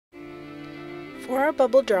For our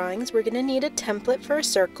bubble drawings, we're going to need a template for a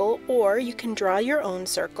circle, or you can draw your own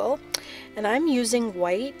circle. And I'm using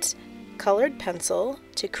white colored pencil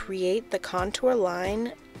to create the contour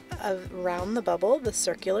line around the bubble, the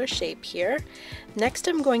circular shape here. Next,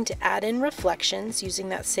 I'm going to add in reflections using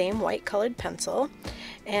that same white colored pencil.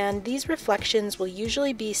 And these reflections will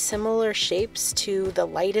usually be similar shapes to the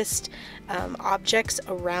lightest objects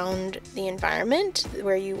around the environment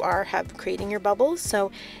where you are creating your bubbles.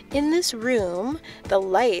 So in this room, the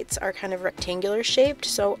lights are kind of rectangular shaped.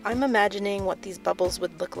 So I'm imagining what these bubbles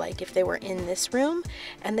would look like if they were in this room,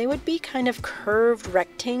 and they would be kind of curved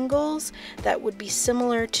rectangles that would be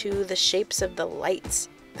similar to the shapes of the lights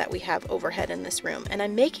that we have overhead in this room. And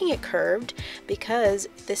I'm making it curved because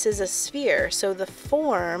this is a sphere, so the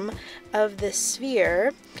form of this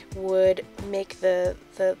sphere would make the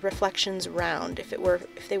reflections round.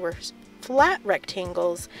 If they were flat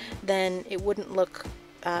rectangles, then it wouldn't look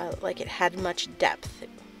like it had much depth.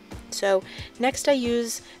 So next I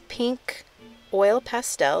use pink oil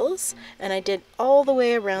pastels, and I did all the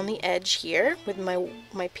way around the edge here with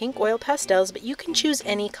my pink oil pastels, but you can choose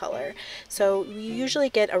any color. So you usually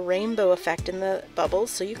get a rainbow effect in the bubbles,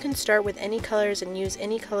 so you can start with any colors and use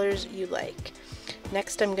any colors you like.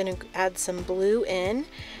 Next I'm going to add some blue in,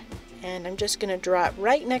 and I'm just going to draw it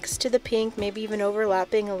right next to the pink, maybe even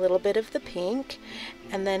overlapping a little bit of the pink.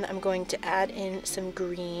 And then I'm going to add in some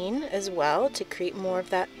green as well to create more of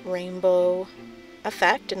that rainbow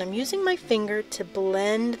effect, and I'm using my finger to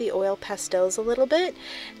blend the oil pastels a little bit.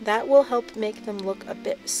 That will help make them look a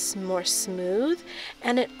bit more smooth,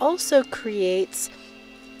 and it also creates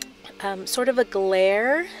sort of a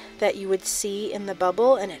glare that you would see in the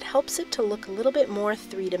bubble, and it helps it to look a little bit more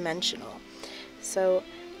three-dimensional. So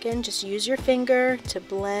again, just use your finger to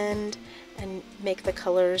blend and make the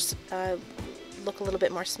colors look a little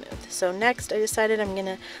bit more smooth. So next I decided I'm going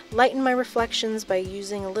to lighten my reflections by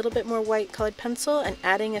using a little bit more white colored pencil and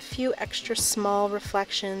adding a few extra small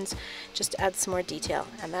reflections just to add some more detail.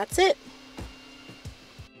 And that's it.